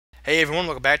Hey everyone,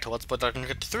 welcome back to Let's Play Dragon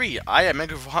Quest 3. I am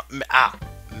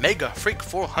Mega Freak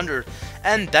 400,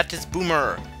 and that is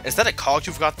Boomer. Is that a cogs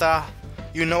you forgot that?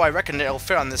 You know, I reckon it'll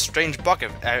fit on this strange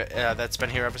bucket that's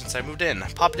been here ever since I moved in.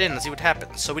 Pop it in and see what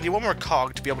happens. So we need one more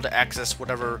cog to be able to access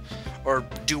whatever, or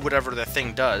do whatever the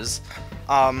thing does.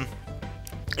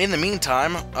 In the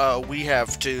meantime, we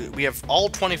have all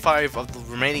 25 of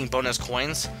the remaining bonus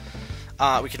coins.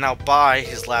 We can now buy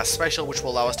his last special, which will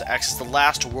allow us to access the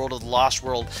last world of the Lost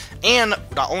World. And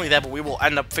not only that, but we will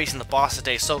end up facing the boss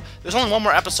today. So there's only one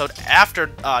more episode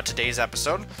after today's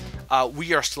episode.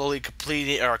 We are slowly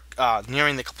completing, or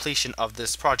nearing the completion of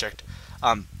this project,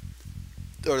 or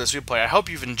this replay. I hope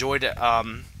you've enjoyed it.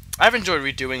 I've enjoyed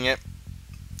redoing it.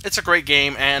 It's a great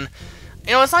game, and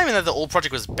you know, it's not even that the old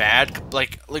project was bad.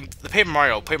 Like the Paper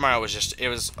Mario was just, it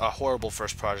was a horrible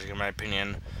first project in my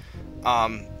opinion.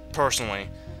 Personally,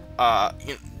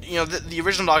 you know, the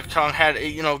original Donkey Kong had,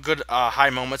 you know, good high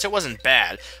moments. It wasn't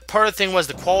bad. Part of the thing was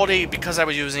the quality, because I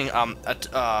was using you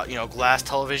know, glass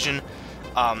television.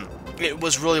 It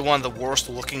was really one of the worst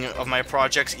looking of my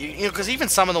projects. You know, because even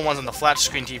some of the ones on the flat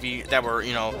screen TV that were,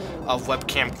 you know, of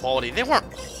webcam quality, they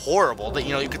weren't horrible. That, you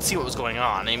know, you could see what was going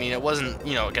on. I mean, it wasn't,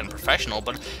 you know, again, professional,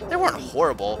 but they weren't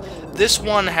horrible. This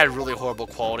one had really horrible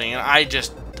quality, and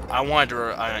I wanted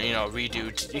to, you know,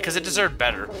 redo because it deserved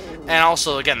better. And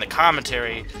also, again, the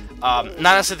commentary, not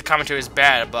necessarily the commentary is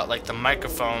bad, but like the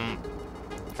microphone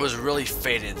was really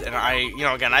faded, and you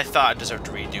know, again, I thought it deserved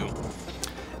to redo.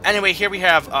 Anyway, here we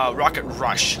have Rocket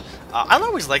Rush. I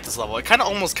always liked this level. It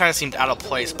almost seemed out of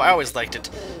place, but I always liked it.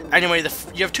 Anyway,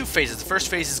 you have two phases. The first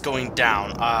phase is going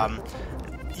down.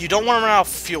 You don't want to run out of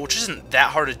fuel, which isn't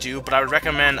that hard to do, but I would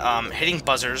recommend hitting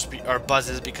buzzes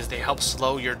because they help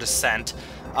slow your descent,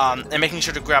 and making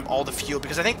sure to grab all the fuel,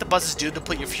 because I think the buzzes do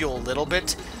deplete your fuel a little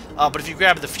bit, but if you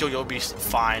grab the fuel, you'll be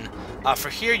fine. For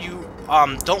here, you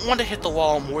don't want to hit the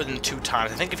wall more than 2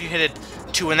 times. I think if you hit it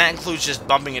 2, and that includes just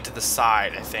bumping it to the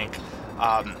side, I think,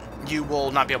 you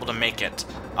will not be able to make it.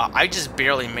 I just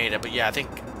barely made it, but yeah,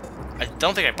 I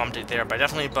don't think I bumped it there, but I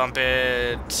definitely bump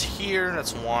it here.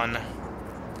 That's 1.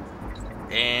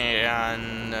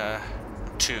 And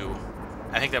 2.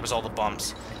 I think that was all the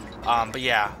bumps. But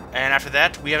yeah, and after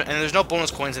that, and there's no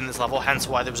bonus coins in this level, hence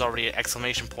why there was already an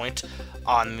exclamation point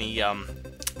on the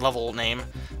level name.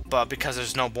 But because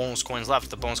there's no bonus coins left,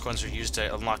 the bonus coins are used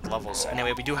to unlock levels.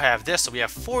 Anyway, we do have this, so we have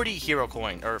 40 hero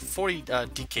coin, or 40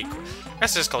 DK coins.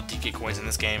 That's just called DK coins in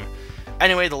this game.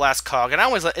 Anyway, the last cog, and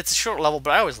it's a short level,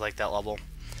 but I always like that level.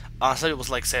 Some people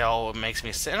like say, oh, it makes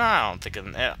me sick. No, I don't think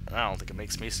it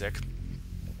makes me sick.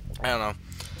 I don't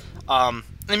know.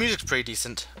 The music's pretty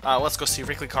decent. Let's go see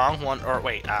Wrinkly Kong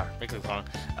Wrinkly Kong.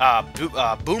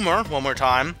 Boomer one more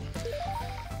time.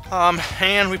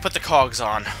 And we put the cogs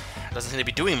on. Doesn't seem to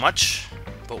be doing much,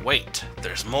 but wait,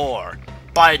 there's more.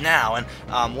 Buy now,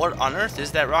 and what on earth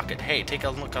is that rocket? Hey, take a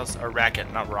look at a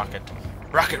racket, not rocket.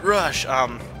 Rocket Rush.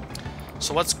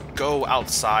 So let's go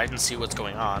outside and see what's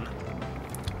going on.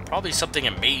 Probably something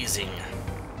amazing.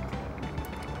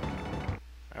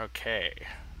 Okay.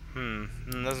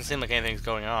 Doesn't seem like anything's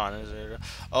going on, is it?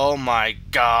 Oh my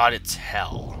god, it's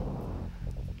hell.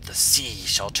 The sea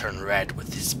shall turn red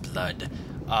with his blood.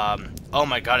 Oh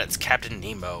my god, it's Captain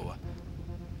Nemo.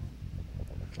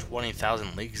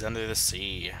 20,000 leagues under the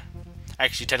sea.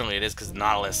 Actually, technically it is, because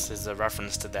Knautilus is a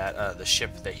reference to that, the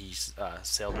ship that he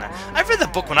sailed in. I read the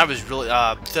book when I was really,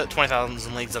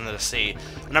 20,000 leagues under the sea,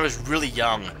 when I was really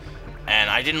young, and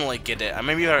I didn't really get it.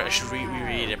 Maybe I should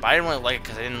reread it, but I didn't really like it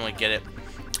because I didn't really get it.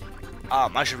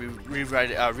 I should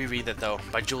reread that though,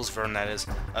 by Jules Verne, that is.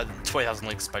 20,000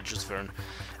 Leagues by Jules Verne.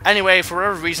 Anyway, for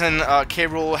whatever reason,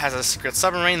 Rool has a secret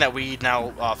submarine that we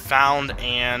now found,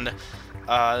 and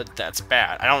that's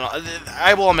bad. I don't know.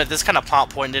 I will admit, this kind of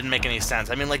plot point didn't make any sense.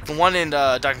 I mean, like the one in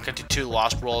Donkey Kong 2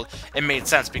 Lost World, it made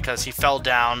sense because he fell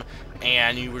down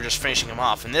and you were just finishing him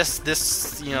off. And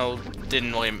this, you know,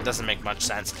 doesn't make much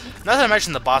sense. Not that I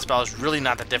mentioned the boss battle is really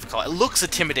not that difficult. It looks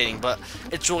intimidating, but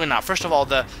it's really not. First of all,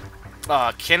 the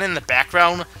cannon in the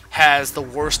background has the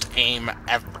worst aim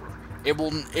ever. It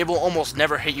will almost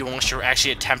never hit you unless you're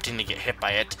actually attempting to get hit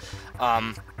by it,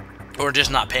 or just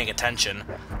not paying attention.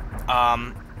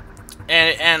 And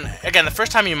again, the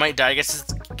first time you might die, I guess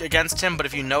it's against him, but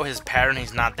if you know his pattern,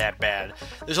 he's not that bad.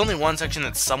 There's only one section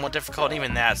that's somewhat difficult, and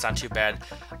even that's not too bad.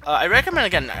 I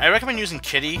recommend using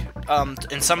Kiddy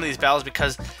in some of these battles,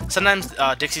 because sometimes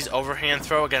Dixie's overhand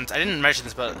throw against, I didn't mention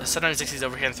this, but sometimes Dixie's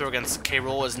overhand throw against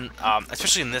Rool is,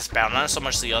 especially in this battle, not so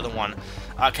much the other one,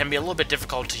 can be a little bit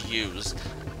difficult to use.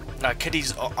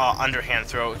 Kiddy's underhand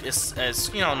throw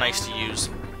is, you know, nice to use.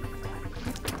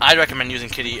 I'd recommend using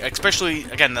Kiddy, especially,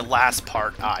 again, the last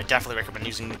part. I definitely recommend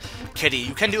using Kiddy.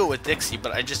 You can do it with Dixie,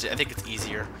 but I think it's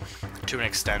easier to an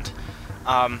extent.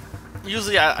 I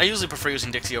usually prefer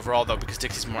using Dixie overall, though, because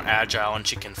Dixie's more agile and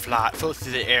she can float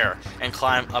through the air and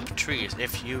climb up trees.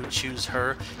 If you choose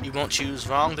her, you won't choose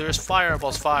wrong. There's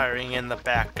fireballs firing in the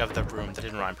back of the room. That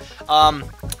didn't rhyme.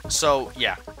 So,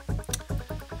 yeah.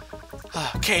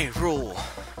 Rool.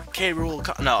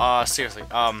 Rool. No, seriously.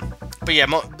 But yeah,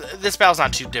 this battle's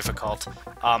not too difficult.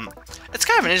 It's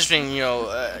kind of an interesting,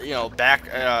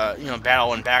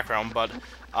 battle and background, but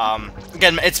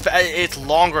again, it's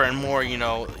longer and more,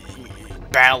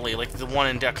 battle-y. Like the one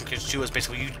in Dixie and Kiddy 2 is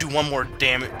basically you do one more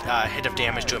hit of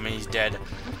damage to him and he's dead.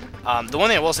 The one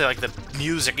thing I will say, like the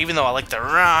music, even though I like the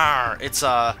rawr, it's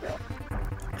yeah,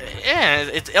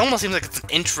 it almost seems like it's an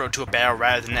intro to a battle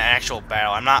rather than an actual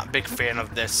battle. I'm not a big fan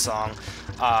of this song.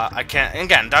 I can't.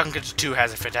 Again, Dixie and Kiddy 2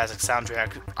 has a fantastic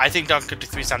soundtrack. I think Dixie and Kiddy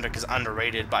 3 soundtrack is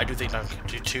underrated, but I do think Dixie and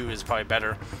Kiddy 2 is probably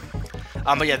better.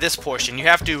 But yeah, this portion, you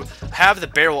have to have the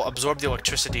barrel absorb the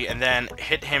electricity and then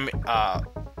hit him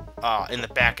in the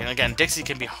back. And again, Dixie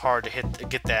can be hard to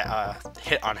get that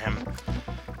hit on him.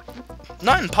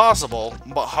 Not impossible,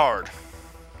 but hard.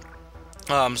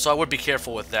 So I would be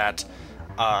careful with that.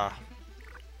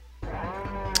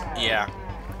 Yeah.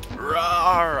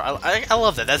 I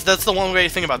love that. That's the one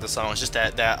great thing about this song. It's just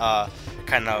that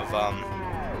kind of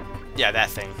yeah, that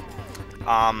thing.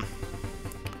 I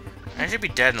should be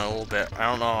dead in a little bit. I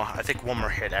don't know. I think one more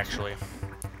hit actually.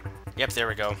 Yep, there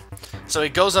we go. So he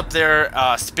goes up there,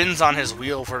 spins on his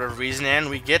wheel for whatever reason, and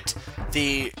we get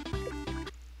the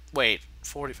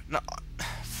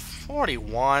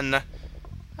 41.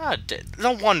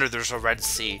 No wonder there's a Red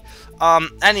Sea.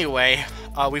 Anyway,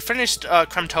 we finished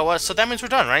Knautilus, so that means we're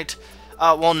done, right?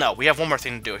 Well, no, we have one more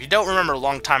thing to do. If you don't remember a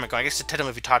long time ago, I guess technically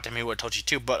if you talked to him, he would have told you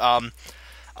too, but,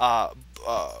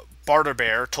 Barter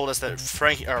Bear told us that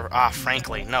Funky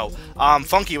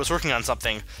was working on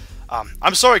something.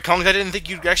 I'm sorry, Kong, I didn't think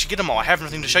you'd actually get them all. I have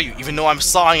nothing to show you, even though I'm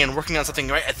sawing and working on something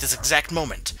right at this exact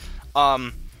moment.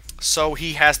 So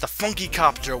he has the Funky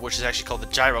Copter, which is actually called the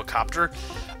Gyrocopter.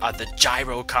 The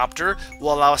Gyrocopter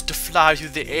will allow us to fly through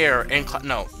the air and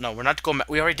no, we're not going.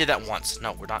 We already did that once.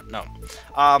 No, we're not. No.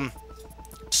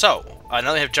 So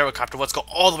now we have Gyrocopter. Let's go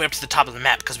all the way up to the top of the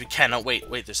map because we can. Oh, wait.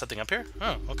 There's something up here.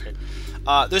 Oh, okay.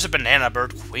 There's a banana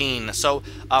bird queen. So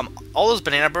all those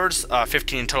banana birds,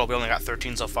 15 in total. We only got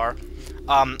 13 so far.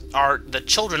 Are the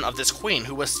children of this queen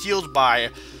who was sealed by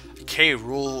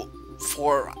Rool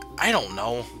for I don't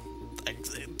know.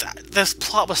 This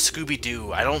plot was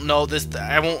Scooby-Doo. I don't know this.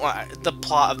 I won't. The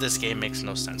plot of this game makes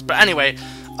no sense. But anyway,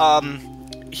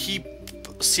 he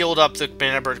sealed up the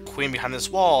banana bird queen behind this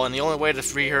wall, and the only way to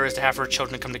free her is to have her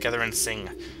children come together and sing.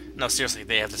 No, seriously,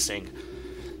 they have to sing.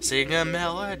 Sing a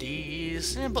melody.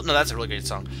 No, that's a really great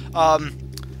song.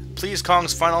 Please,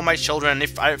 Kongs, find all my children.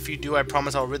 If you do, I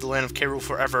promise I'll rid the land of Rool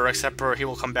forever. Except for he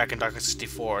will come back in Dark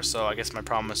 64. So I guess my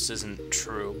promise isn't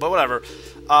true. But whatever.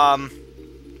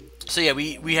 So yeah,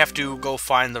 we have to go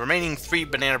find the remaining 3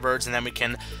 banana birds, and then we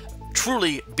can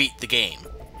truly beat the game.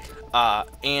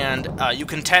 You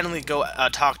can technically go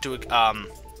talk to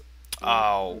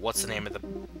oh, what's the name of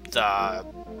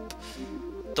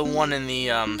the one in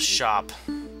the shop?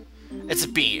 It's a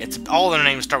B. It's all their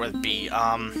names start with B.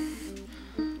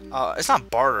 It's not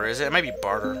Barter, is it? It might be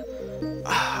Barter.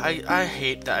 I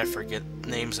hate that I forget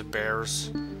names of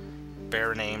bears.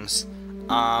 Bear names.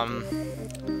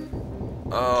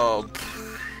 Oh,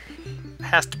 it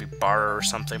has to be Barter or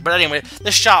something. But anyway,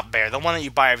 the shop bear, the one that you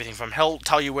buy everything from, he'll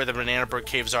tell you where the banana bird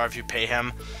caves are if you pay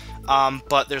him.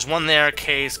 But there's one there,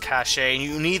 caves, cache, and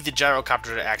you need the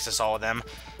gyrocopter to access all of them.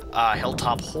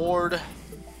 Hilltop Horde.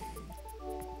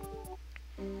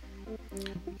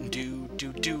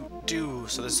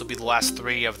 So this will be the last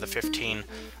 3 of the 15.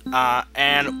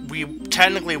 And we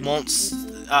technically won't.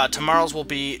 Tomorrow's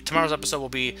episode will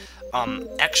be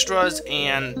extras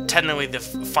and technically the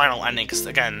final ending, because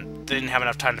again, they didn't have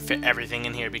enough time to fit everything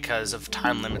in here because of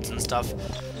time limits and stuff.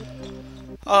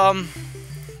 But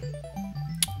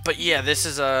yeah, this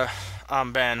is a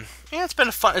it's been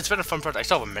a fun project. I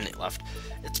still have a minute left.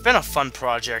 It's been a fun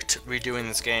project redoing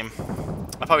this game.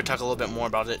 I'll probably talk a little bit more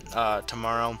about it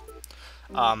tomorrow.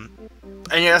 And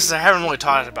yes, I haven't really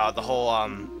talked about the whole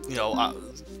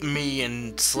me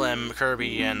and Slim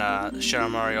Kirby and Shadow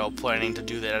Mario planning to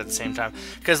do that at the same time,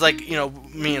 because like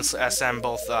me and SM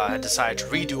both had decided to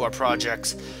redo our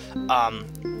projects.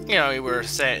 We were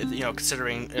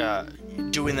considering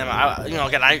doing them.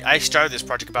 Again, I started this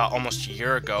project about almost a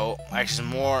year ago. Actually,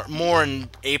 more in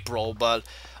April, but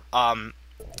so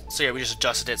yeah, we just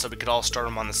adjusted it so we could all start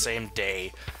them on the same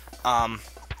day.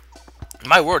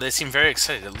 My word, they seem very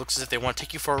excited. It looks as if they want to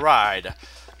take you for a ride.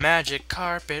 Magic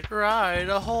carpet ride,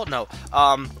 a whole... No.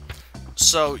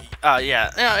 So,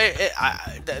 yeah.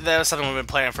 That was something we've been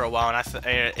playing for a while, and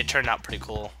it turned out pretty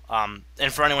cool. And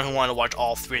for anyone who wanted to watch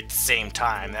all three at the same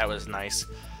time, that was nice.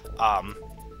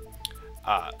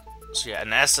 So yeah,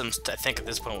 and Essence, I think at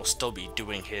this point will still be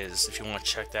doing his, if you want to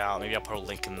check that out. Maybe I'll put a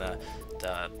link in the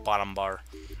bottom bar,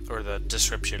 or the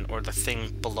description, or the thing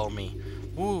below me.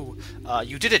 Woo!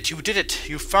 You did it! You did it!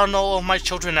 You found all of my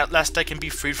children. At last I can be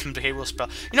freed from the behavioral spell.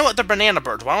 You know what? They're banana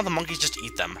birds. Why don't the monkeys just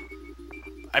eat them?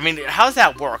 I mean, how does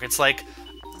that work? It's like,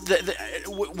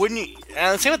 wouldn't you...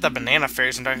 And same with the banana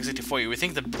fairies in Dark 64. You would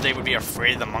think that they would be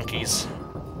afraid of the monkeys.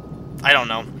 I don't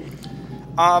know.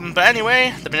 But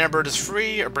anyway, the Banana Bird is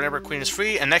free, or Banana Bird Queen is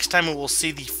free, and next time we will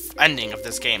see the ending of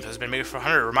this game. So it's been made for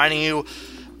 100, reminding you,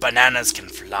 bananas can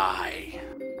fly.